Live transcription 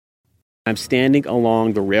I'm standing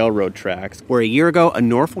along the railroad tracks where a year ago a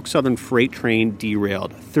Norfolk Southern freight train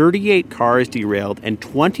derailed. 38 cars derailed, and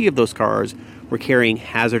 20 of those cars were carrying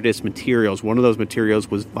hazardous materials. One of those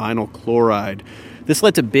materials was vinyl chloride. This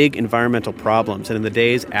led to big environmental problems, and in the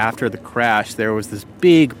days after the crash, there was this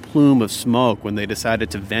big plume of smoke when they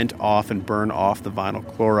decided to vent off and burn off the vinyl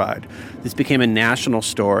chloride. This became a national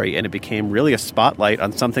story, and it became really a spotlight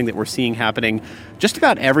on something that we're seeing happening just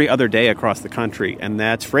about every other day across the country, and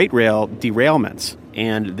that's freight rail derailments.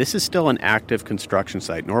 And this is still an active construction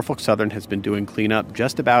site. Norfolk Southern has been doing cleanup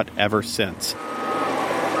just about ever since.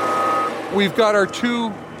 We've got our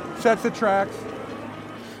 2 sets of tracks.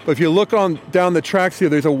 But if you look down the tracks here,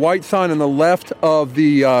 there's a white sign on the left of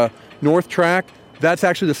the north track. That's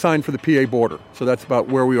actually the sign for the PA border. So that's about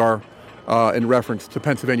where we are in reference to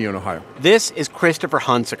Pennsylvania and Ohio. This is Christopher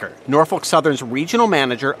Hunsaker, Norfolk Southern's regional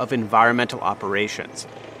manager of environmental operations.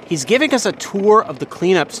 He's giving us a tour of the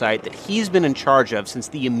cleanup site that he's been in charge of since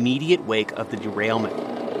the immediate wake of the derailment.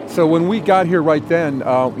 So when we got here right then,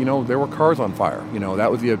 there were cars on fire.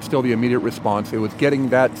 That was still the immediate response. It was getting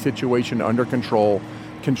that situation under control,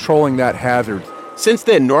 controlling that hazard. Since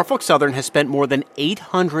then, Norfolk Southern has spent more than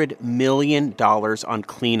 $800 million on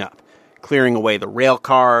cleanup, clearing away the rail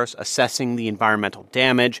cars, assessing the environmental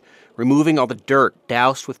damage, removing all the dirt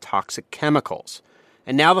doused with toxic chemicals.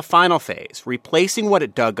 And now the final phase, replacing what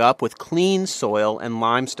it dug up with clean soil and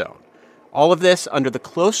limestone. All of this under the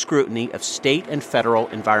close scrutiny of state and federal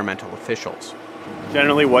environmental officials.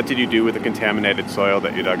 Generally, what did you do with the contaminated soil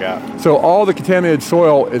that you dug out? So all the contaminated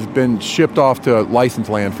soil has been shipped off to licensed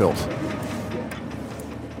landfills.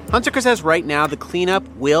 Hunsaker says right now the cleanup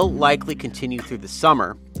will likely continue through the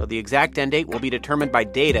summer, though the exact end date will be determined by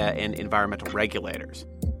data and environmental regulators.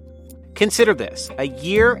 Consider this. A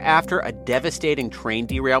year after a devastating train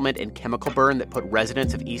derailment and chemical burn that put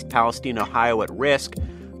residents of East Palestine, Ohio at risk,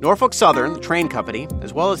 Norfolk Southern, the train company,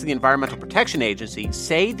 as well as the Environmental Protection Agency,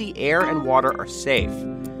 say the air and water are safe.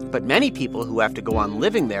 But many people who have to go on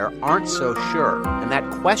living there aren't so sure, and that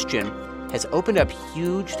question has opened up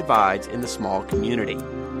huge divides in the small community.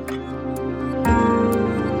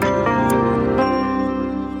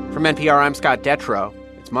 From NPR, I'm Scott Detrow.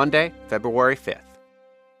 It's Monday, February 5th.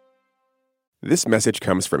 This message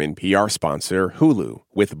comes from NPR sponsor Hulu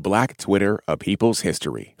with Black Twitter, A People's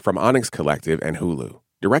History from Onyx Collective and Hulu.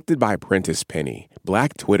 Directed by Prentice Penny,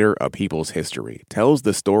 Black Twitter, A People's History tells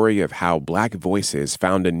the story of how Black voices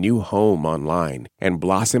found a new home online and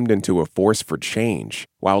blossomed into a force for change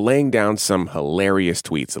while laying down some hilarious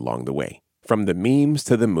tweets along the way. From the memes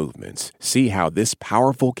to the movements, see how this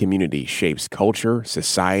powerful community shapes culture,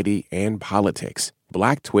 society, and politics.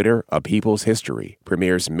 Black Twitter, A People's History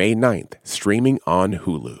premieres May 9th, streaming on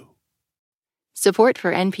Hulu. Support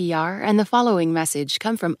for NPR and the following message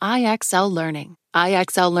come from IXL Learning.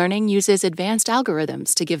 IXL Learning uses advanced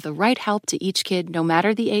algorithms to give the right help to each kid no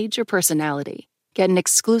matter the age or personality. Get an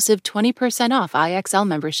exclusive 20% off IXL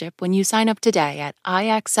membership when you sign up today at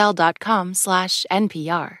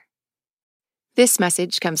IXL.com/NPR. This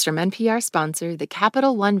message comes from NPR sponsor, the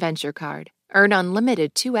Capital One Venture Card. Earn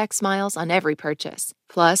unlimited 2x miles on every purchase.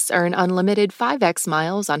 Plus, earn unlimited 5x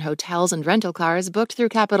miles on hotels and rental cars booked through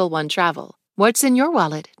Capital One Travel. What's in your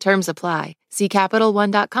wallet? Terms apply. See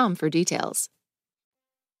CapitalOne.com for details.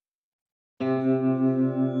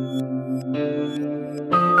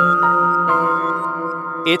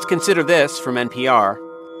 It's Consider This from NPR.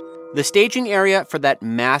 The staging area for that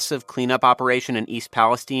massive cleanup operation in East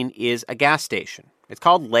Palestine is a gas station. It's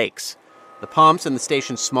called Lakes. The pumps and the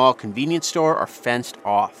station's small convenience store are fenced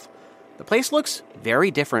off. The place looks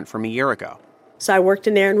very different from a year ago. So I worked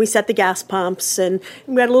in there, and we set the gas pumps, and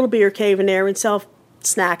we had a little beer cave in there and sell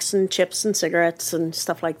snacks and chips and cigarettes and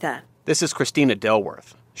stuff like that. This is Christina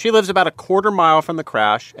Dilworth. She lives about a quarter mile from the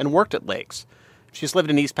crash and worked at Lakes. She's lived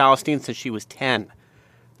in East Palestine since she was 10.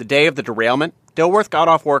 The day of the derailment, Dilworth got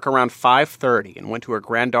off work around 5:30 and went to her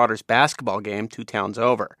granddaughter's basketball game 2 towns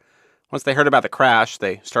over. Once they heard about the crash,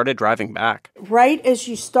 they started driving back. Right as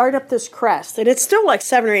you start up this crest, and it's still like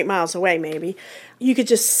 7 or 8 miles away maybe, you could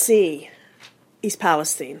just see East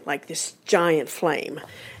Palestine, like this giant flame.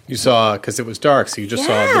 You saw, because it was dark, so you just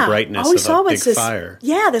saw the brightness of a big fire.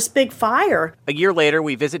 Yeah, this big fire. A year later,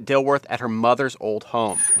 we visit Dilworth at her mother's old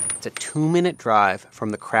home. It's a 2-minute drive from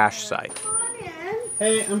the crash site. Come on in.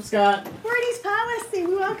 Hey, I'm Scott. We're in East Palestine.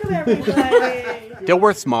 We welcome everybody.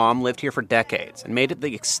 Dilworth's mom lived here for decades and made it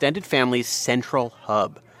the extended family's central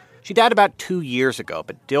hub. She died about 2 years ago,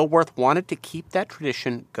 but Dilworth wanted to keep that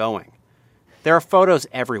tradition going. There are photos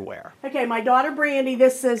everywhere. Okay, my daughter Brandy,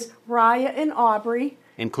 this is Raya and Aubrey.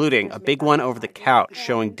 Including a big one over the couch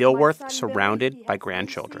showing Dilworth surrounded by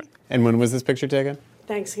grandchildren. And when was this picture taken?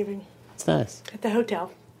 Thanksgiving. What's this? At the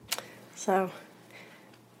hotel. So,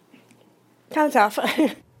 kind of tough.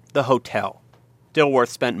 The hotel. Dilworth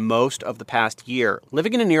spent most of the past year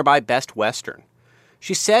living in a nearby Best Western.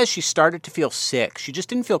 She says she started to feel sick. She just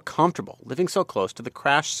didn't feel comfortable living so close to the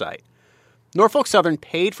crash site. Norfolk Southern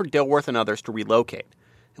paid for Dilworth and others to relocate.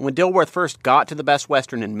 And when Dilworth first got to the Best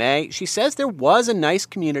Western in May, she says there was a nice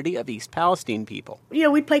community of East Palestine people.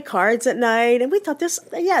 We'd play cards at night, and we thought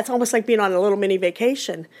it's almost like being on a little mini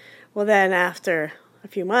vacation. Well, then after a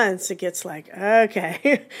few months, it gets like,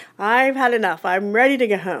 okay, I've had enough. I'm ready to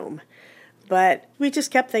go home. But we just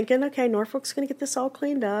kept thinking, okay, Norfolk's going to get this all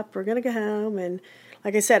cleaned up. We're going to go home. And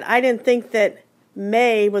like I said, I didn't think that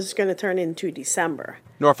May was going to turn into December.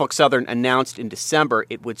 Norfolk Southern announced in December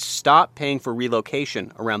it would stop paying for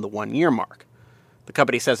relocation around the 1-year mark. The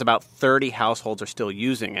company says about 30 households are still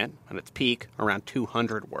using it. At its peak, around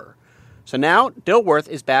 200 were. So now Dilworth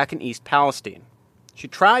is back in East Palestine. She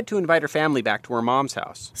tried to invite her family back to her mom's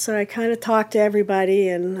house. So I kind of talked to everybody,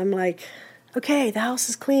 and I'm like, okay, the house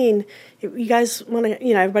is clean. You guys want to,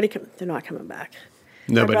 everybody, they're not coming back.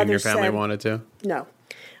 Nobody in your family wanted to? No.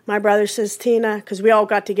 My brother says, Tina, because we all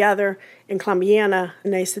got together in Columbiana,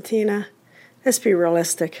 and they said, Tina, let's be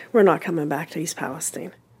realistic. We're not coming back to East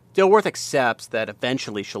Palestine. Dilworth accepts that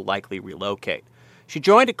eventually she'll likely relocate. She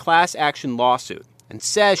joined a class action lawsuit and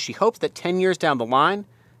says she hopes that 10 years down the line,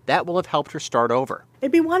 that will have helped her start over.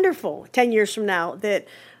 It'd be wonderful 10 years from now that,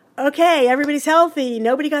 okay, everybody's healthy,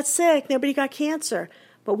 nobody got sick, nobody got cancer.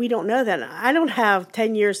 But we don't know that. I don't have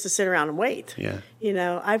 10 years to sit around and wait. Yeah.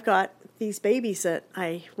 I've got these babies that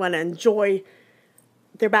I want to enjoy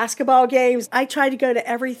their basketball games. I try to go to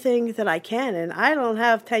everything that I can, and I don't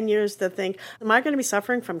have 10 years to think, am I going to be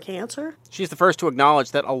suffering from cancer? She's the first to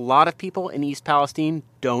acknowledge that a lot of people in East Palestine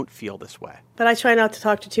don't feel this way. But I try not to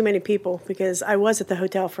talk to too many people because I was at the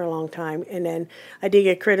hotel for a long time, and then I did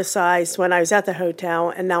get criticized when I was at the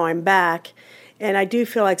hotel, and now I'm back, and I do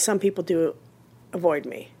feel like some people do avoid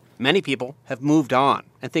me. Many people have moved on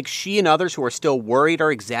and think she and others who are still worried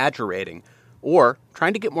are exaggerating or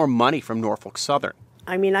trying to get more money from Norfolk Southern.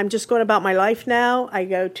 I mean, I'm just going about my life now. I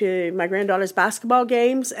go to my granddaughter's basketball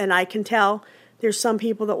games, and I can tell there's some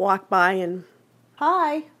people that walk by and,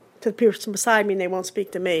 hi, to the person beside me, and they won't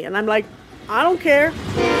speak to me. And I'm like, I don't care.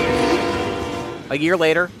 A year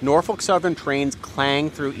later, Norfolk Southern trains clang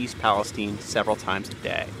through East Palestine several times a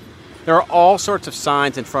day. There are all sorts of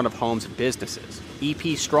signs in front of homes and businesses.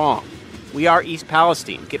 EP Strong. We are East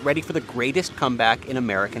Palestine. Get ready for the greatest comeback in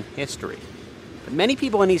American history. But many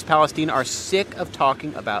people in East Palestine are sick of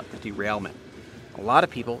talking about the derailment. A lot of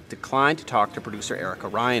people declined to talk to producer Erica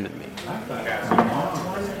Ryan and me.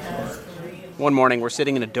 One morning, we're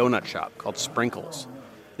sitting in a donut shop called Sprinkles.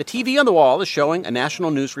 The TV on the wall is showing a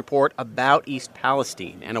national news report about East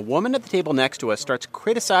Palestine, and a woman at the table next to us starts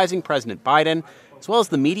criticizing President Biden, as well as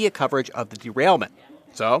the media coverage of the derailment.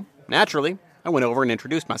 So, naturally, I went over and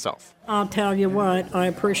introduced myself. I'll tell you what, I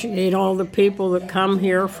appreciate all the people that come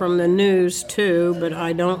here from the news, too, but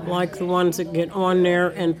I don't like the ones that get on there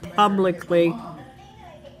and publicly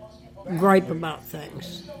gripe about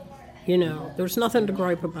things. There's nothing to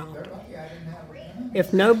gripe about.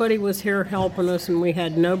 If nobody was here helping us and we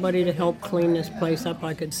had nobody to help clean this place up,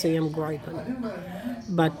 I could see them griping.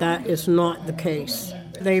 But that is not the case.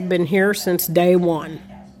 They've been here since day one.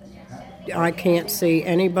 I can't see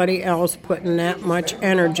anybody else putting that much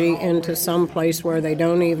energy into some place where they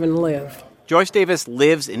don't even live. Joyce Davis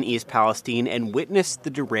lives in East Palestine and witnessed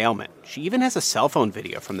the derailment. She even has a cell phone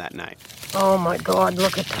video from that night. Oh, my God,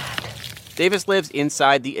 look at that. Davis lives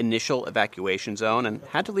inside the initial evacuation zone and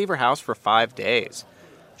had to leave her house for 5 days.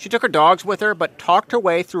 She took her dogs with her, but talked her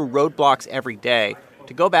way through roadblocks every day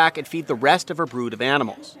to go back and feed the rest of her brood of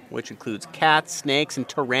animals, which includes cats, snakes, and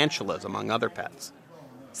tarantulas, among other pets.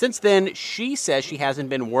 Since then, she says she hasn't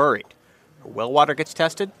been worried. Her well water gets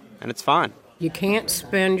tested, and it's fine. You can't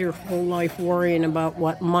spend your whole life worrying about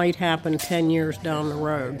what might happen 10 years down the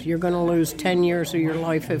road. You're going to lose 10 years of your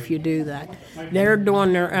life if you do that. They're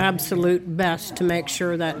doing their absolute best to make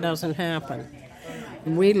sure that doesn't happen.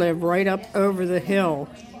 We live right up over the hill,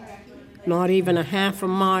 not even a half a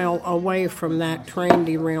mile away from that train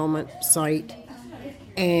derailment site.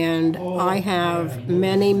 And I have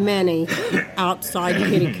many, many outside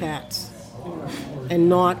kitty cats. And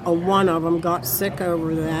not a one of them got sick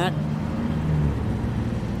over that.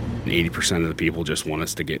 80% of the people just want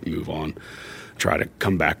us to move on, try to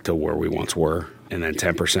come back to where we once were. And then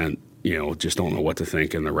 10%, just don't know what to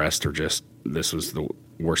think. And the rest are just, this was the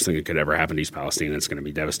worst thing that could ever happen to East Palestine. It's going to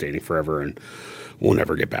be devastating forever, and we'll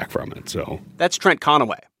never get back from it. So that's Trent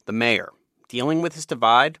Conaway, the mayor. dealing with this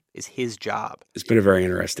divide is his job. It's been a very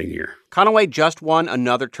interesting year. Conaway just won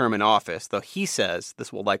another term in office, though he says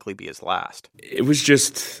this will likely be his last. It was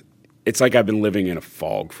just, it's like I've been living in a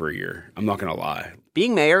fog for a year. I'm not going to lie.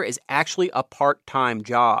 Being mayor is actually a part-time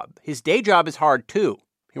job. His day job is hard, too.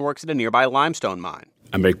 He works at a nearby limestone mine.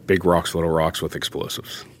 I make big rocks, little rocks with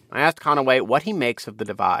explosives. I asked Conaway what he makes of the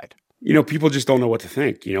divide. People just don't know what to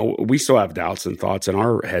think. We still have doubts and thoughts in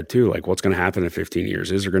our head, too, like what's going to happen in 15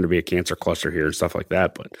 years? Is there going to be a cancer cluster here and stuff like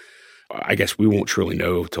that? But I guess we won't truly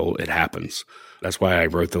know till it happens. That's why I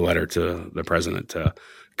wrote the letter to the president to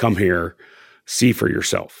come here, see for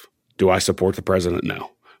yourself. Do I support the president?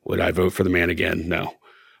 No. Would I vote for the man again? No.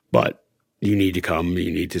 But you need to come.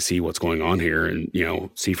 You need to see what's going on here and,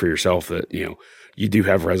 see for yourself that, you do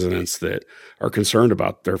have residents that are concerned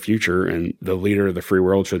about their future, and the leader of the free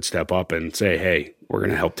world should step up and say, hey, we're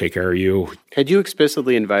going to help take care of you. Had you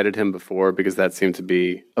explicitly invited him before? Because that seemed to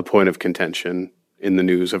be a point of contention in the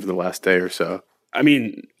news over the last day or so. I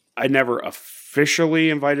mean, I never officially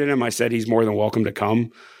invited him. I said he's more than welcome to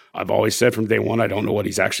come. I've always said from day one, I don't know what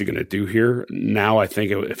he's actually going to do here. Now I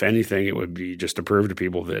think, if anything, it would be just to prove to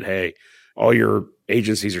people that, hey, all your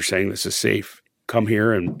agencies are saying this is safe. Come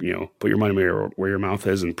here and, put your money where your mouth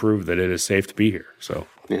is and prove that it is safe to be here. So,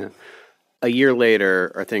 yeah. A year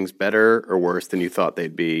later, are things better or worse than you thought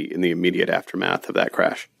they'd be in the immediate aftermath of that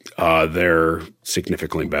crash? They're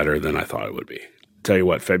significantly better than I thought it would be. Tell you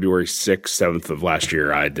what, February 6th, 7th of last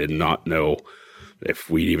year, I did not know if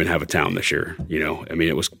we'd even have a town this year.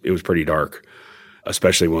 It was pretty dark,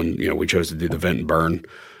 especially when, we chose to do the vent and burn,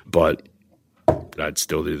 but I'd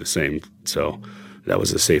still do the same. So that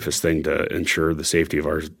was the safest thing to ensure the safety of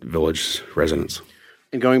our village residents.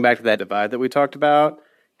 And going back to that divide that we talked about,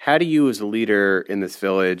 how do you as a leader in this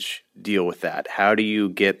village deal with that? How do you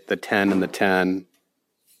get the 10 and the 10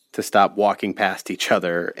 to stop walking past each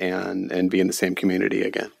other and be in the same community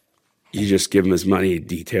again? You just give them as many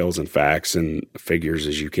details and facts and figures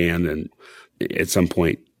as you can. And at some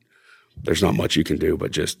point, there's not much you can do,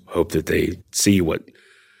 but just hope that they see what –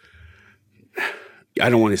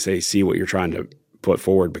 I don't want to say see what you're trying to put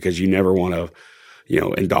forward, because you never want to,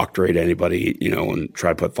 indoctrinate anybody, and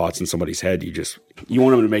try to put thoughts in somebody's head. You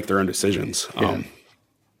want them to make their own decisions. Yeah.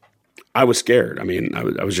 I was scared. I mean,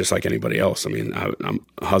 I was just like anybody else. I mean, I'm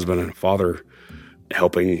a husband and a father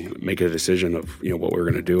helping make a decision of, what we're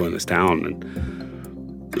going to do in this town. And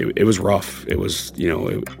it was rough. It was,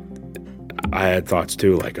 I had thoughts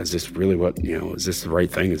too, like, is this really is this the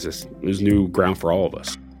right thing? Is this new ground for all of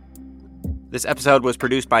us? This episode was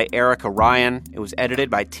produced by Erica Ryan. It was edited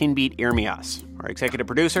by Tinbeat Irmias. Our executive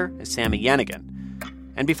producer is Sammy Yenigan.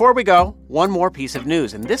 And before we go, one more piece of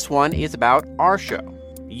news, and this one is about our show.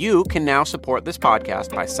 You can now support this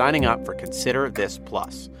podcast by signing up for Consider This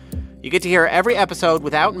Plus. You get to hear every episode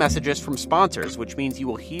without messages from sponsors, which means you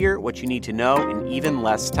will hear what you need to know in even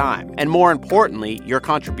less time. And more importantly, your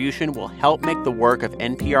contribution will help make the work of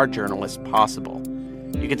NPR journalists possible.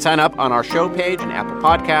 You can sign up on our show page in Apple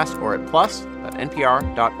Podcasts or at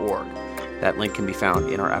plus.npr.org. That link can be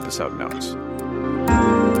found in our episode notes.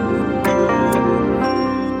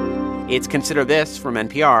 It's Consider This from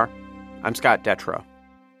NPR. I'm Scott Detrow.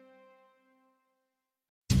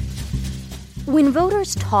 When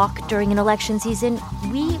voters talk during an election season,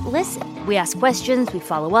 we listen. We ask questions, we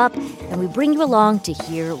follow up, and we bring you along to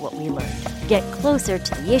hear what we learned. Get closer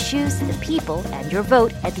to the issues, the people, and your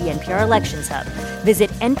vote at the NPR Elections Hub.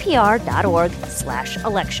 Visit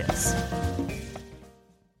npr.org/elections.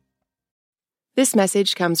 This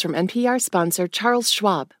message comes from NPR sponsor Charles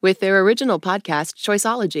Schwab with their original podcast,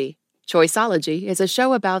 Choiceology. Choiceology is a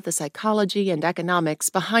show about the psychology and economics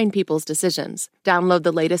behind people's decisions. Download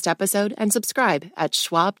the latest episode and subscribe at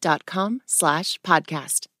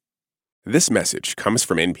schwab.com/podcast. This message comes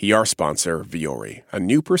from NPR sponsor Vuori, a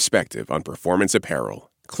new perspective on performance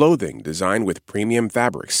apparel. Clothing designed with premium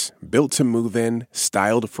fabrics, built to move in,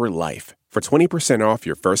 styled for life. For 20% off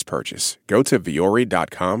your first purchase, go to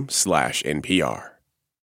vuori.com/NPR.